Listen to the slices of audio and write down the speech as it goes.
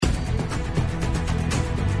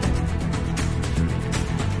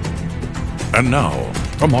And now,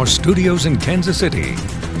 from our studios in Kansas City,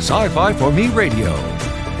 Sci-Fi for Me Radio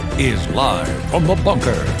is live from the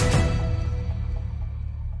bunker.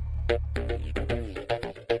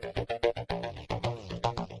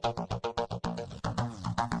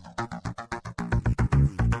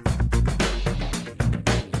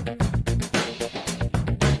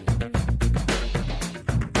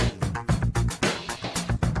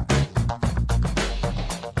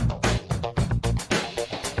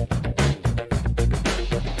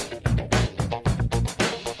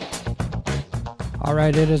 All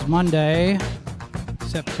right, it is Monday,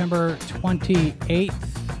 September 28th,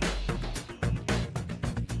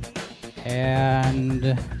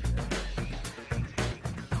 and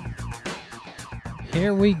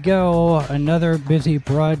here we go, another busy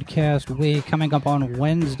broadcast week. Coming up on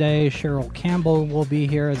Wednesday, Cheryl Campbell will be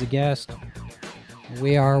here as a guest.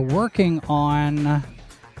 We are working on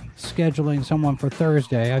scheduling someone for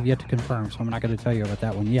Thursday. I've yet to confirm, so I'm not going to tell you about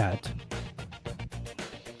that one yet.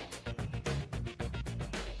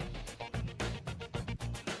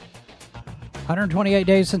 "128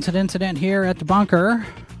 days since an incident here at the bunker."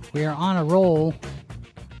 We are on a roll.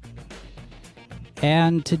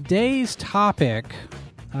 And today's topic,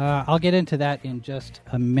 I'll get into that in just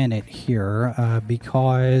a minute here,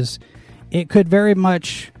 because it could very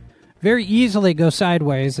easily go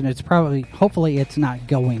sideways, and hopefully it's not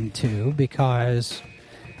going to, because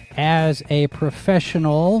as a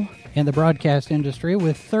professional in the broadcast industry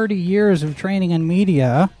with 30 years of training in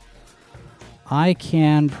media, I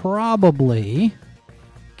can probably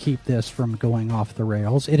keep this from going off the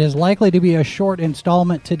rails. It is likely to be a short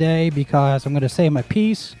installment today because I'm going to say my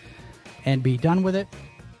piece and be done with it.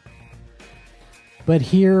 But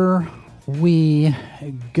here we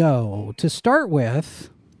go. To start with,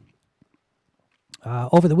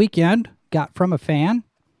 over the weekend, got from a fan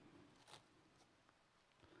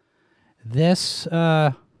this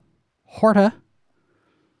Horta.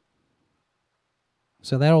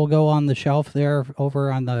 So that'll go on the shelf there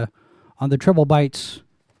over on the Triple Bites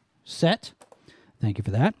set. Thank you for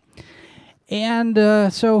that.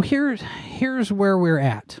 And so here's where we're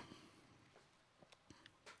at.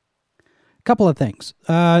 A couple of things.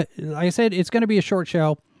 Like I said, it's going to be a short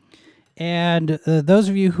show. And those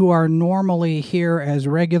of you who are normally here as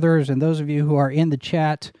regulars and those of you who are in the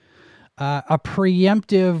chat, a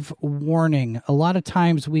preemptive warning. A lot of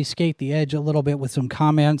times we skate the edge a little bit with some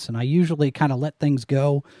comments, and I usually kind of let things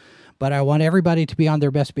go, but I want everybody to be on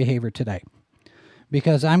their best behavior today,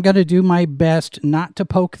 because I'm going to do my best not to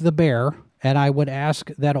poke the bear, and I would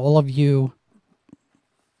ask that all of you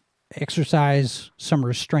exercise some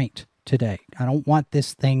restraint today. I don't want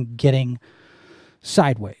this thing getting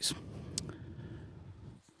sideways.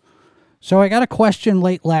 So I got a question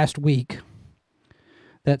late last week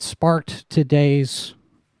that sparked today's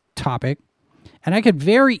topic. And I could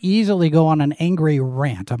very easily go on an angry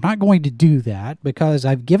rant. I'm not going to do that because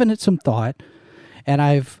I've given it some thought, and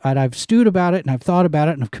I've stewed about it, and I've thought about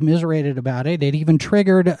it, and I've commiserated about it. It even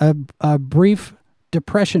triggered a brief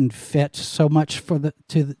depression fit, so much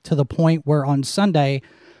to the point where on Sunday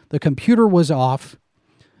the computer was off,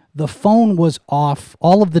 the phone was off,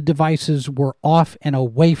 all of the devices were off and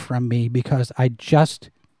away from me because I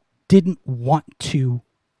just didn't want to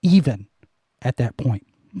even at that point.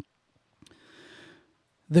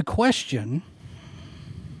 The question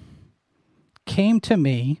came to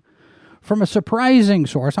me from a surprising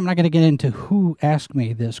source. I'm not going to get into who asked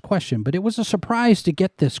me this question, but it was a surprise to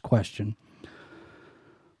get this question.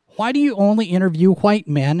 Why do you only interview white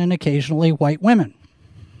men and occasionally white women?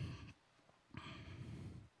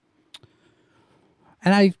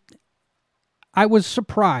 And I was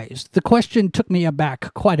surprised. The question took me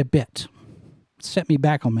aback quite a bit. Set me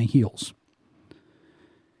back on my heels.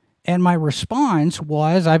 And my response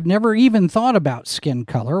was, I've never even thought about skin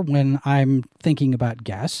color when I'm thinking about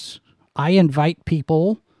guests. I invite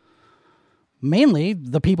people, mainly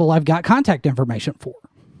the people I've got contact information for.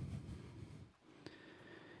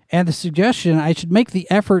 And the suggestion I should make the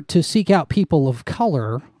effort to seek out people of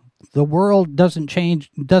color. The world doesn't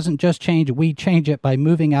just change, we change it by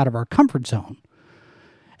moving out of our comfort zone.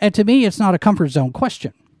 And to me, it's not a comfort zone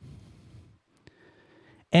question.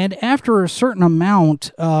 And after a certain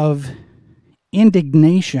amount of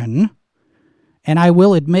indignation, and I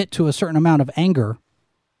will admit to a certain amount of anger,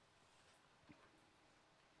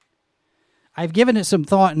 I've given it some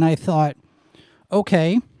thought, and I thought,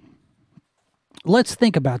 okay, let's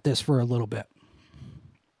think about this for a little bit.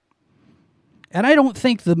 And I don't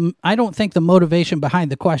think the motivation behind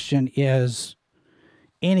the question is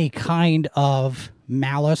any kind of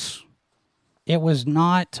malice It was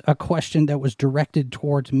not a question that was directed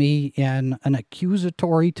towards me in an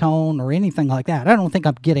accusatory tone or anything like that. I don't think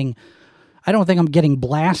I'm getting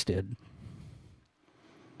blasted.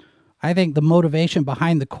 I think the motivation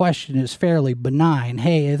behind the question is fairly benign.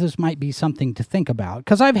 Hey, this might be something to think about.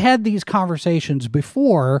 Because I've had these conversations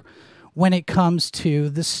before when it comes to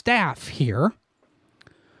the staff here.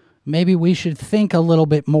 Maybe we should think a little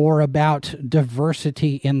bit more about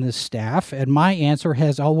diversity in the staff. And my answer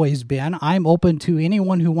has always been, I'm open to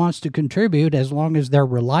anyone who wants to contribute as long as they're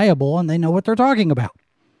reliable and they know what they're talking about.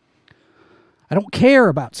 I don't care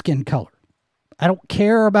about skin color. I don't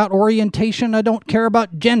care about orientation. I don't care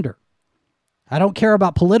about gender. I don't care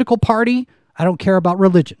about political party. I don't care about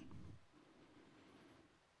religion.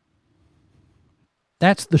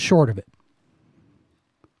 That's the short of it.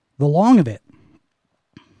 The long of it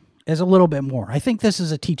is a little bit more. I think this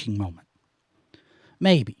is a teaching moment.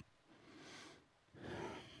 Maybe.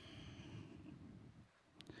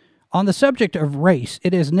 On the subject of race,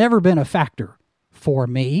 it has never been a factor for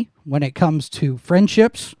me when it comes to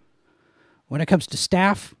friendships, when it comes to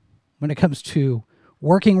staff, when it comes to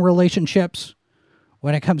working relationships,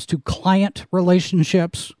 when it comes to client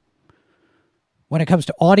relationships, when it comes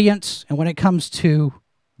to audience, and when it comes to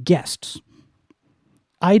guests.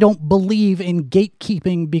 I don't believe in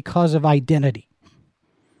gatekeeping because of identity.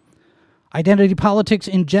 Identity politics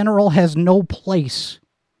in general has no place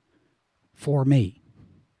for me.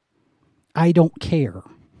 I don't care.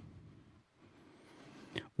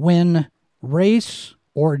 When race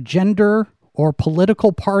or gender or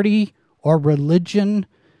political party or religion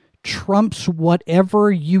trumps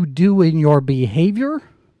whatever you do in your behavior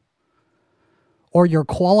or your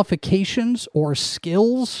qualifications or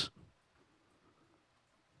skills,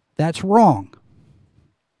 that's wrong.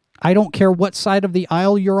 I don't care what side of the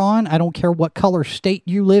aisle you're on. I don't care what color state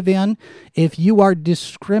you live in. If you are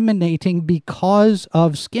discriminating because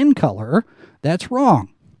of skin color, that's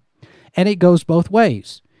wrong. And it goes both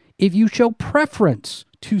ways. If you show preference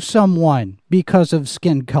to someone because of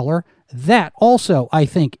skin color, that also, I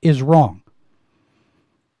think, is wrong.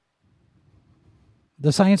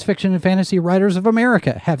 The Science Fiction and Fantasy Writers of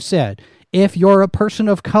America have said, if you're a person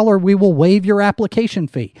of color, we will waive your application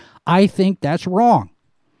fee. I think that's wrong.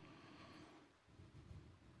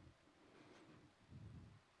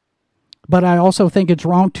 But I also think it's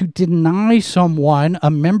wrong to deny someone a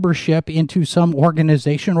membership into some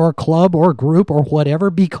organization or club or group or whatever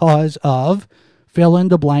because of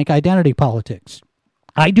fill-in-the-blank identity politics.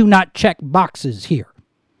 I do not check boxes here.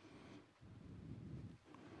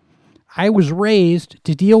 I was raised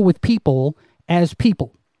to deal with people, as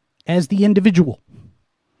the individual.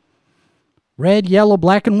 Red, yellow,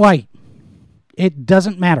 black, and white. It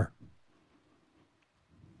doesn't matter.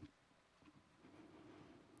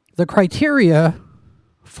 The criteria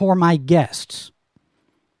for my guests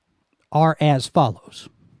are as follows.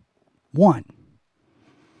 1,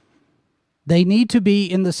 they need to be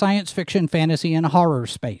in the science fiction, fantasy, and horror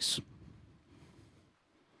space.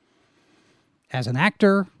 As an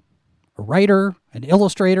actor, a writer, an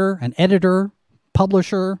illustrator, an editor,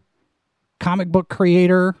 publisher, comic book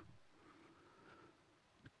creator,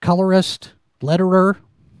 colorist, letterer,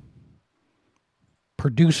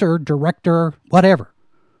 producer, director, whatever.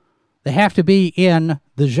 They have to be in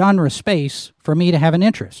the genre space for me to have an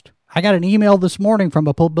interest. I got an email this morning from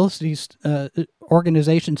a publicity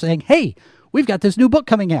organization saying, hey, we've got this new book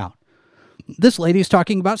coming out. This lady's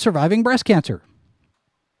talking about surviving breast cancer.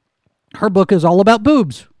 Her book is all about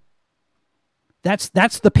boobs. That's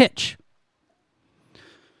the pitch.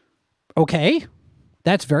 Okay,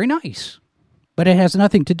 that's very nice. But it has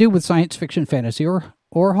nothing to do with science fiction, fantasy, or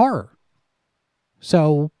horror.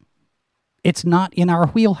 So it's not in our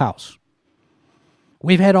wheelhouse.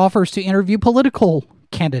 We've had offers to interview political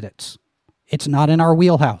candidates. It's not in our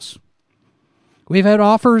wheelhouse. We've had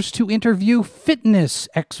offers to interview fitness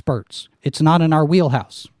experts. It's not in our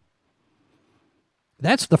wheelhouse.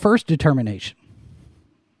 That's the first determination.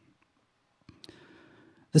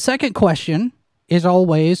 The second question is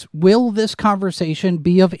always, will this conversation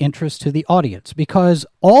be of interest to the audience? Because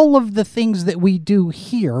all of the things that we do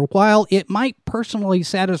here, while it might personally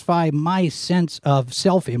satisfy my sense of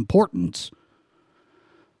self-importance,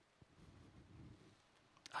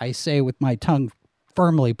 I say with my tongue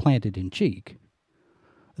firmly planted in cheek,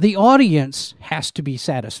 the audience has to be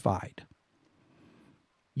satisfied.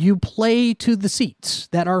 You play to the seats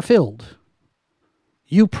that are filled.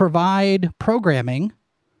 You provide programming,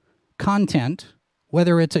 content,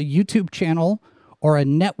 whether it's a YouTube channel or a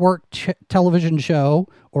network television show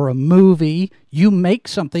or a movie, you make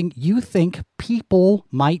something you think people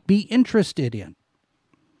might be interested in.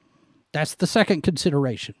 That's the second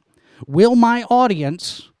consideration. Will my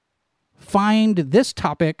audience find this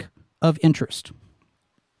topic of interest?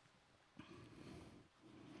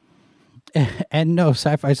 And no,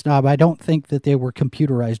 Sci-Fi Snob, I don't think that they were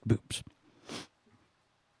computerized boobs.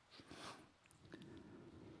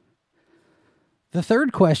 The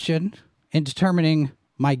third question in determining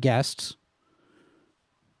my guests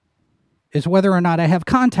is whether or not I have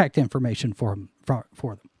contact information for them.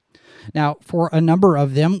 Now, for a number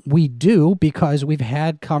of them, we do, because we've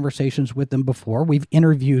had conversations with them before. We've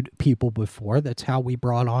interviewed people before. That's how we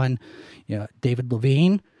brought on David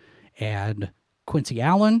Levine and Quincy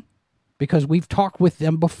Allen, because we've talked with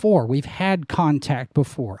them before. We've had contact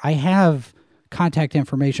before. I have contact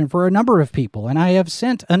information for a number of people, and I have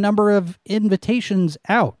sent a number of invitations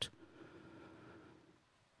out.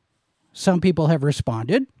 Some people have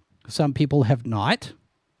responded. Some people have not.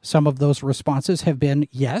 Some of those responses have been,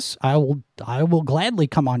 yes, I will gladly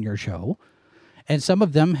come on your show. And some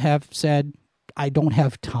of them have said, I don't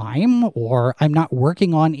have time, or I'm not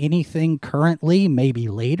working on anything currently, maybe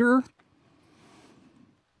later.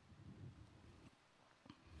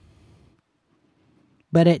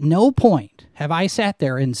 But at no point have I sat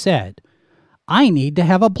there and said, I need to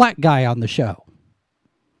have a black guy on the show.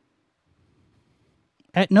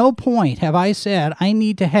 At no point have I said, I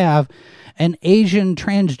need to have an Asian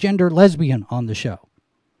transgender lesbian on the show.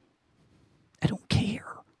 I don't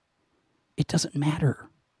care. It doesn't matter.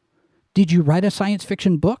 Did you write a science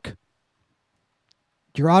fiction book?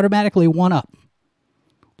 You're automatically one up.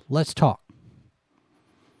 Let's talk.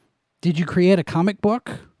 Did you create a comic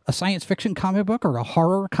book? A science fiction comic book or a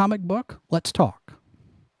horror comic book? Let's talk.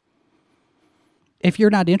 If you're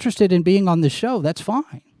not interested in being on the show, that's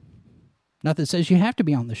fine. Nothing says you have to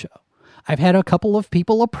be on the show. I've had a couple of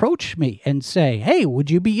people approach me and say, hey, would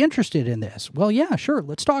you be interested in this? Well, yeah, sure.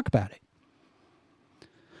 Let's talk about it.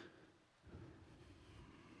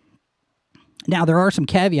 Now, there are some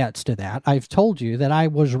caveats to that. I've told you that I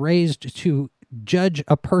was raised to judge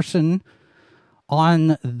a person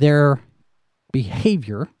on their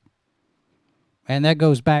behavior, and that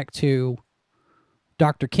goes back to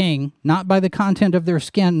Dr. King, not by the content of their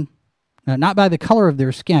skin, not by the color of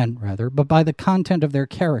their skin, rather, but by the content of their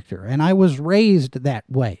character. And I was raised that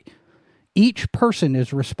way. Each person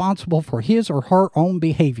is responsible for his or her own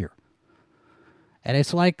behavior. And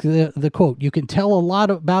it's like the quote, you can tell a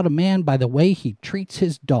lot about a man by the way he treats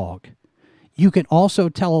his dog. You can also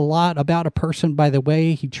tell a lot about a person by the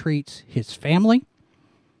way he treats his family,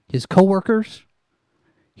 his coworkers,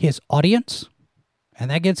 his audience. And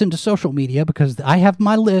that gets into social media, because I have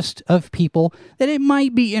my list of people that it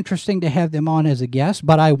might be interesting to have them on as a guest,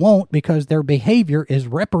 but I won't, because their behavior is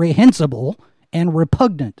reprehensible and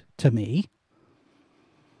repugnant to me.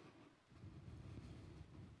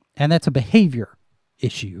 And that's a behavior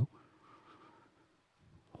issue.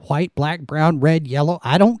 White, black, brown, red, yellow.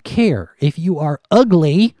 I don't care. If you are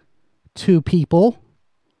ugly to people,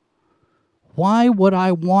 why would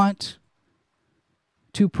I want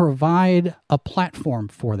to provide a platform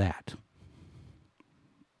for that?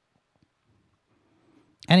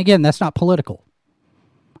 And again, that's not political.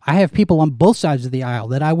 I have people on both sides of the aisle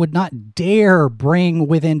that I would not dare bring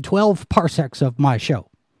within 12 parsecs of my show,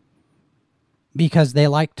 because they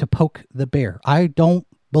like to poke the bear. I don't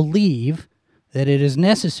believe that it is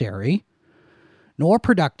necessary nor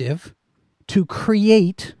productive to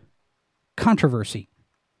create controversy,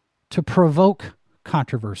 to provoke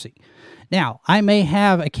controversy. Now, I may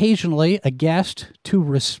have occasionally a guest to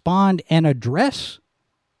respond and address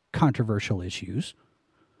controversial issues,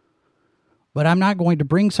 but I'm not going to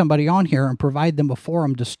bring somebody on here and provide them a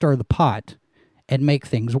forum to stir the pot and make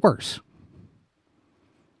things worse.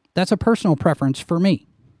 That's a personal preference for me.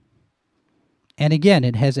 And again,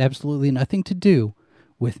 it has absolutely nothing to do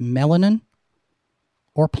with melanin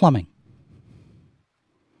or plumbing.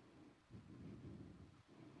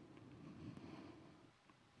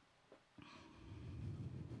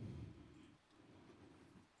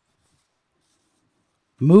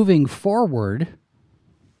 Moving forward,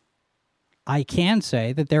 I can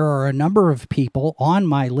say that there are a number of people on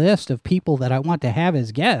my list of people that I want to have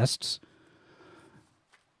as guests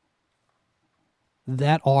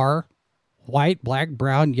that are white, black,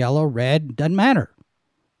 brown, yellow, red, doesn't matter.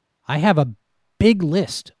 I have a big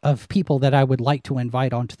list of people that I would like to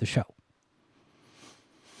invite onto the show.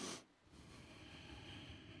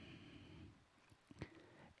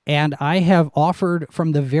 And I have offered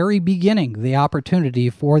from the very beginning the opportunity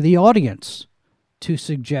for the audience to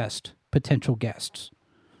suggest potential guests.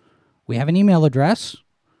 We have an email address.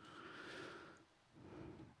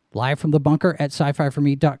 Live from the bunker at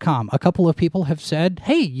sci-fi4me.com. A couple of people have said,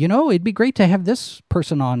 hey, it'd be great to have this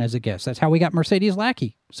person on as a guest. That's how we got Mercedes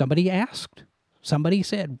Lackey. Somebody asked. Somebody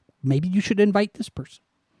said, maybe you should invite this person.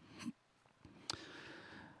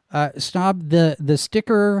 Snob, the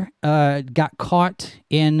sticker got caught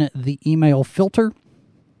in the email filter.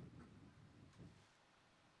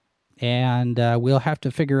 And we'll have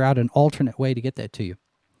to figure out an alternate way to get that to you.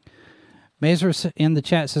 Mazer in the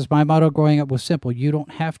chat says, my motto growing up was simple. You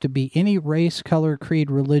don't have to be any race, color, creed,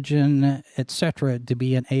 religion, etc. to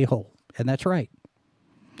be an a-hole. And that's right.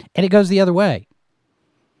 And it goes the other way.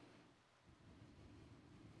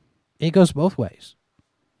 It goes both ways.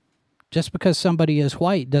 Just because somebody is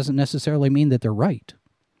white doesn't necessarily mean that they're right.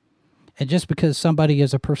 And just because somebody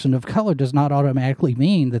is a person of color does not automatically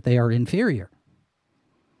mean that they are inferior.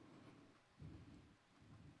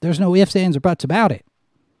 There's no ifs, ands, or buts about it.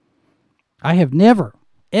 I have never,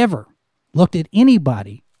 ever looked at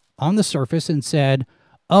anybody on the surface and said,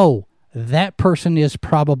 oh, that person is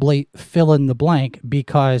probably fill in the blank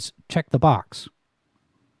because check the box.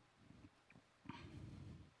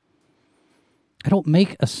 I don't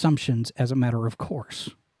make assumptions as a matter of course.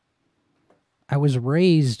 I was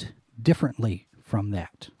raised differently from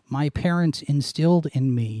that. My parents instilled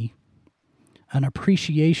in me an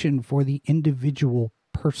appreciation for the individual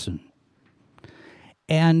person.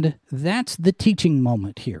 And that's the teaching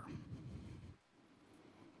moment here.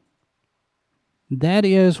 That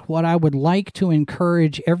is what I would like to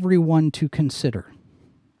encourage everyone to consider.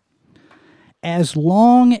 As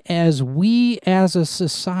long as we as a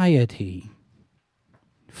society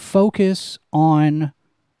focus on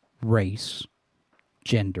race,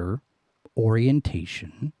 gender,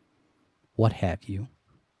 orientation, what have you,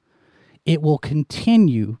 it will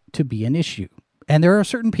continue to be an issue. And there are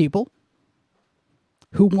certain people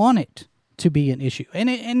who want it to be an issue.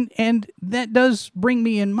 And that does bring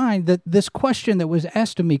me in mind that this question that was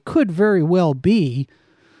asked to me could very well be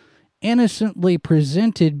innocently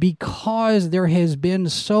presented because there has been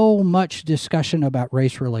so much discussion about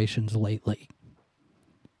race relations lately.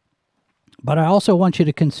 But I also want you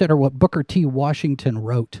to consider what Booker T. Washington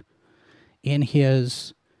wrote in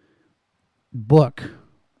his book,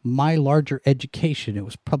 My Larger Education. It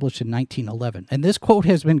was published in 1911. And this quote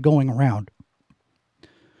has been going around.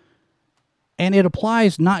 And it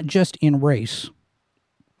applies not just in race,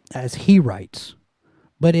 as he writes,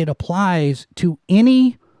 but it applies to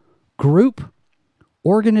any group,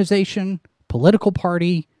 organization, political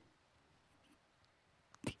party,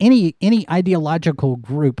 any ideological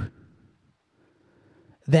group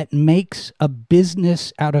that makes a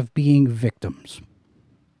business out of being victims.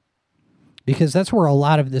 Because that's where a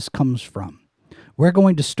lot of this comes from. We're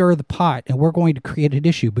going to stir the pot and we're going to create an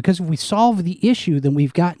issue. Because if we solve the issue, then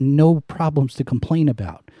we've got no problems to complain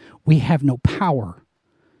about. We have no power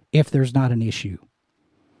if there's not an issue.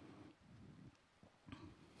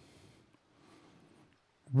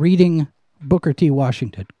 Reading Booker T.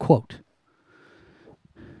 Washington, quote,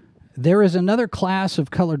 there is another class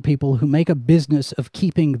of colored people who make a business of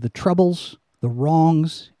keeping the troubles, the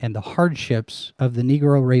wrongs, and the hardships of the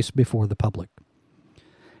Negro race before the public.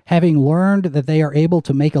 Having learned that they are able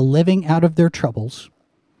to make a living out of their troubles,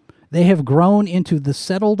 they have grown into the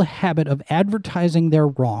settled habit of advertising their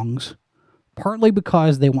wrongs, partly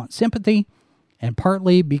because they want sympathy and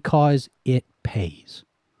partly because it pays.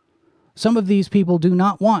 Some of these people do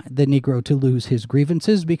not want the Negro to lose his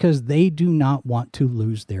grievances because they do not want to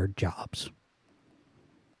lose their jobs.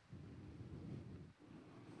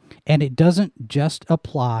 And it doesn't just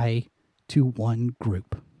apply to one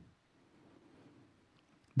group.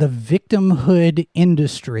 The victimhood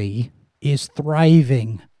industry is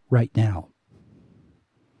thriving right now.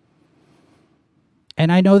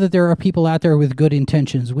 And I know that there are people out there with good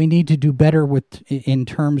intentions. We need to do better in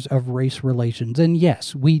terms of race relations. And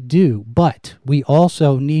yes, we do. But we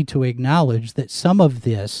also need to acknowledge that some of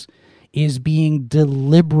this is being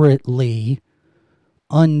deliberately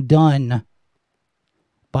undone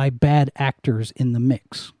by bad actors in the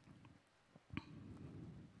mix.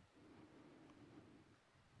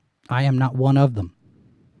 I am not one of them.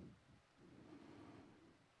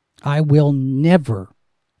 I will never,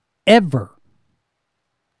 ever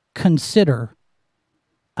consider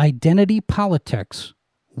identity politics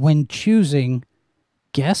when choosing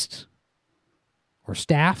guests or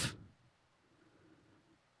staff.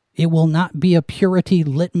 It will not be a purity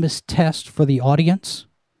litmus test for the audience.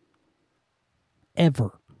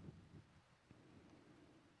 Ever.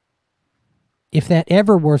 If that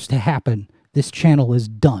ever was to happen, this channel is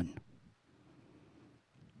done.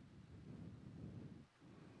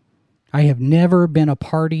 I have never been a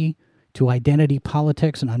party to identity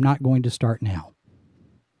politics, and I'm not going to start now.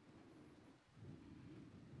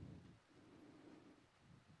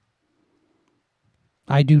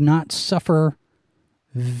 I do not suffer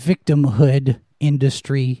victimhood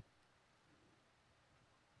industry,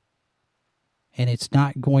 and it's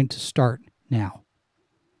not going to start now.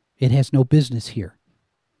 It has no business here.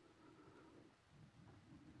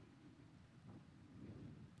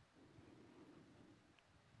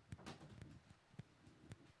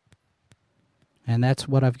 And that's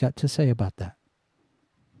what I've got to say about that.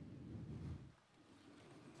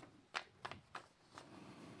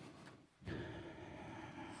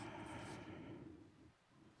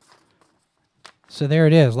 So there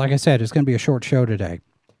it is. Like I said, it's going to be a short show today.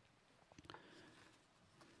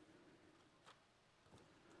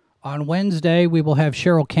 On Wednesday, we will have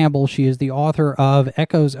Cheryl Campbell. She is the author of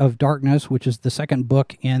Echoes of Darkness, which is the second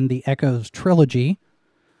book in the Echoes trilogy.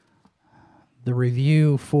 The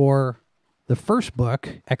review for the first book,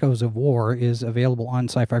 Echoes of War, is available on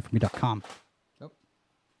sci-fi4me.com. Oh,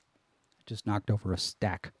 just knocked over a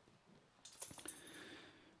stack.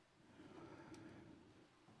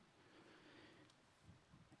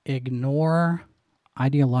 Ignore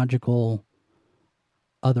ideological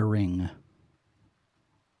othering.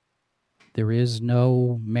 There is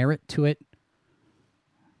no merit to it.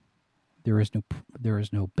 There is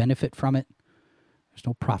no benefit from it. There's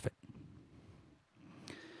no profit.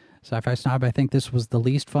 Sci-Fi Snob, I think this was the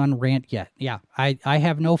least fun rant yet. Yeah, I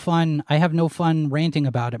have no fun. I have no fun ranting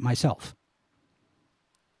about it myself.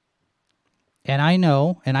 And I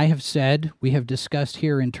know, and I have said, we have discussed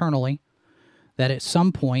here internally, that at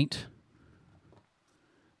some point,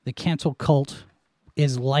 the cancel cult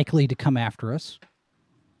is likely to come after us.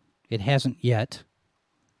 It hasn't yet,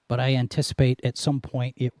 but I anticipate at some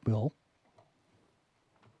point it will,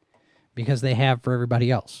 because they have for everybody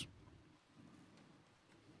else.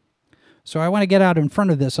 So I want to get out in front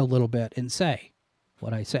of this a little bit and say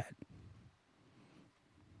what I said.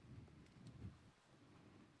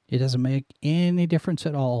 It doesn't make any difference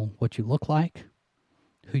at all what you look like,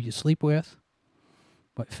 who you sleep with,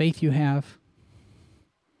 what faith you have.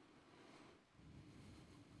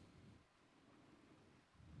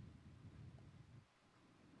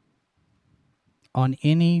 On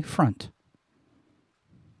any front.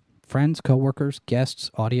 Friends, coworkers,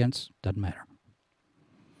 guests, audience, doesn't matter.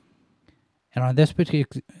 And on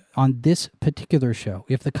this particular show,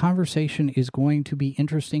 if the conversation is going to be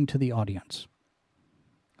interesting to the audience,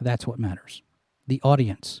 that's what matters. The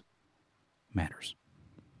audience matters.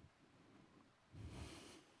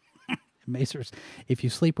 Macers, if you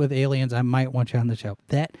sleep with aliens, I might want you on the show.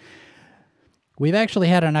 We've actually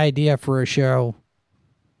had an idea for a show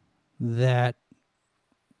that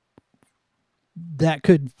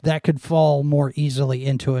could fall more easily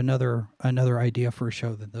into another idea for a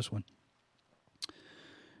show than this one.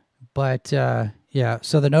 But, yeah,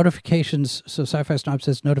 so the notifications, so Sci-Fi Snob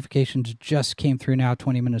says notifications just came through now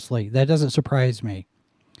 20 minutes late. That doesn't surprise me,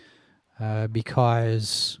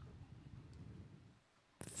 because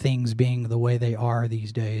things being the way they are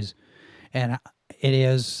these days. And it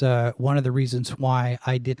is one of the reasons why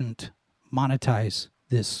I didn't monetize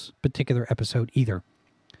this particular episode either.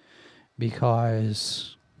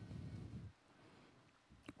 Because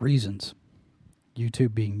reasons.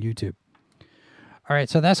 YouTube being YouTube. All right,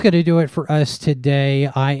 so that's going to do it for us today.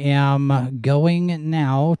 I am going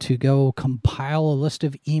now to go compile a list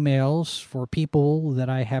of emails for people that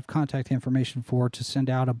I have contact information for to send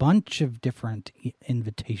out a bunch of different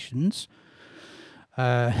invitations.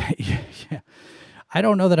 Yeah. I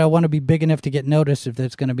don't know that I want to be big enough to get noticed if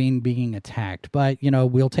that's going to mean being attacked. But,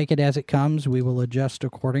 we'll take it as it comes. We will adjust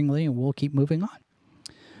accordingly, and we'll keep moving on.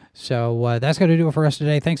 So that's going to do it for us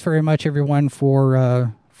today. Thanks very much, everyone,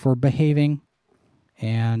 for behaving.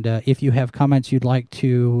 And if you have comments you'd like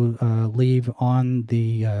to leave on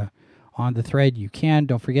the thread, you can.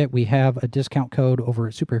 Don't forget, we have a discount code over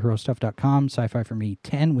at superherostuff.com. Sci-Fi for Me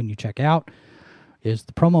 10 when you check out is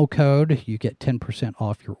the promo code. You get 10%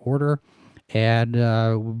 off your order. And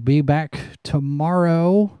we'll be back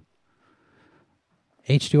tomorrow.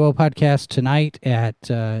 H2O podcast tonight at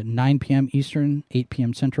 9 p.m. Eastern, 8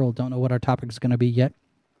 p.m. Central. Don't know what our topic is going to be yet.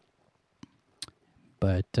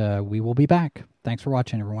 But we will be back. Thanks for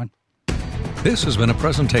watching, everyone. This has been a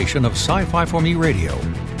presentation of Sci-Fi for Me Radio.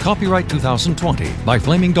 Copyright 2020 by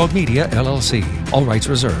Flaming Dog Media, LLC. All rights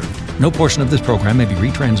reserved. No portion of this program may be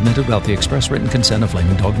retransmitted without the express written consent of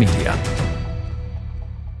Flaming Dog Media.